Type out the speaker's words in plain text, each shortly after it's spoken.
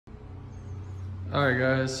Alright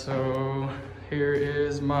guys, so here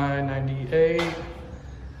is my 98.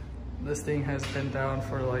 This thing has been down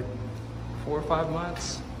for like 4 or 5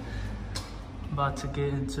 months. About to get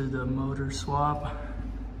into the motor swap.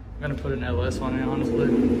 I'm gonna put an LS on it, honestly.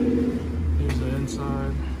 Here's the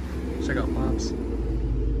inside. Check out Pops.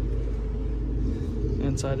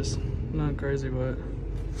 Inside is not crazy, but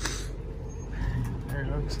there it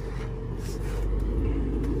looks.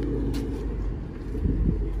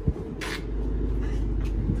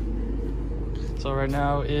 So right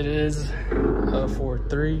now it is a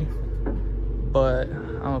 4.3, but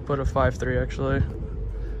I'm gonna put a 5.3 actually.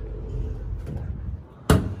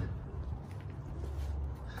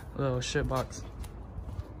 Little shit box.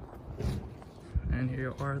 And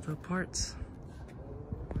here are the parts.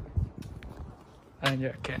 And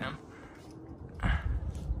yeah, cam.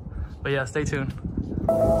 But yeah, stay tuned.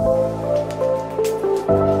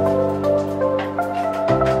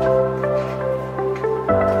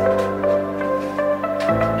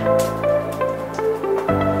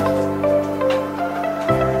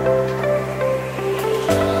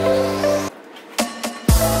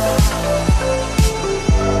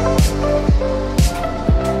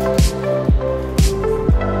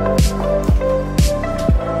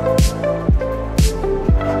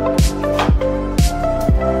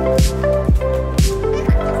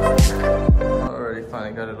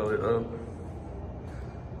 Got it loaded up.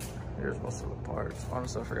 Here's most of the parts.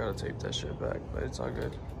 Honestly, I forgot to tape that shit back, but it's all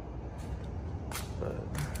good. But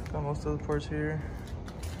got most of the parts here.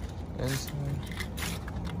 Inside.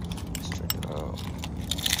 Let's check it out.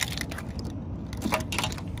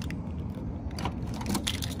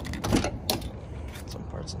 Some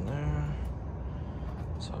parts in there.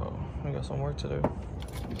 So we got some work to do.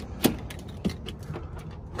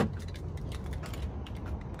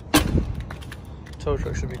 Tow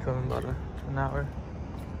truck should be coming about an hour.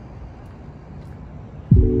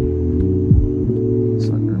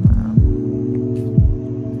 Sucker, man.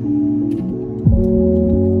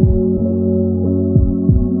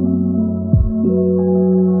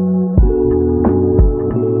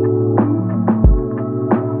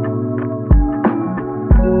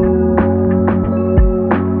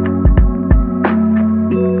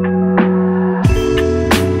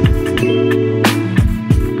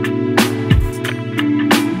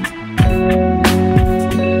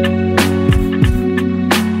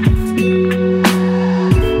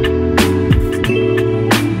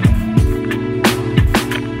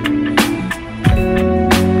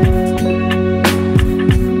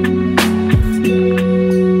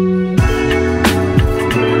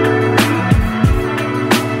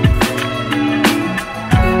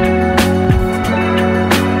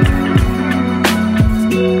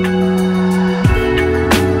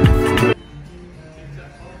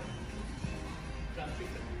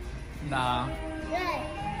 Nah. Hey,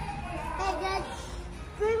 that's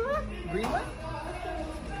green one? Green one?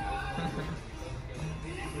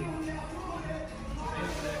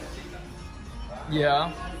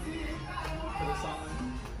 Yeah.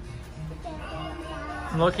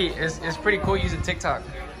 Loki, it's pretty cool using TikTok.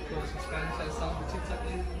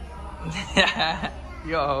 Yeah.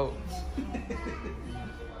 Yo.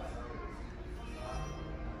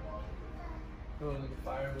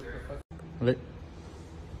 Lit.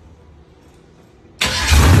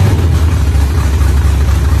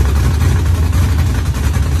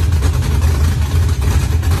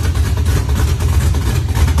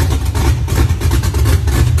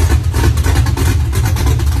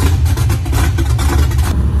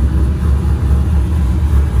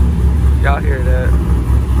 Y'all hear that?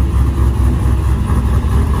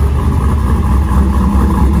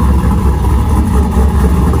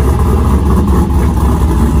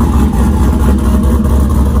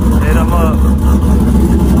 Hit 'em up.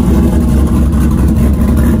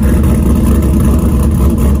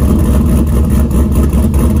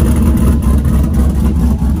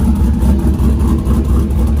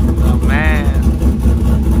 Oh man.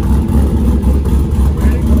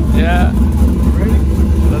 Yeah.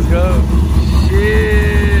 Let's go. Shit.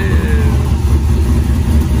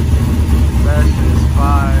 That shit is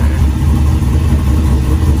fire.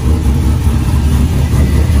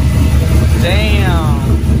 Damn.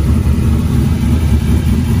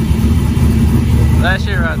 That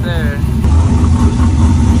shit right there.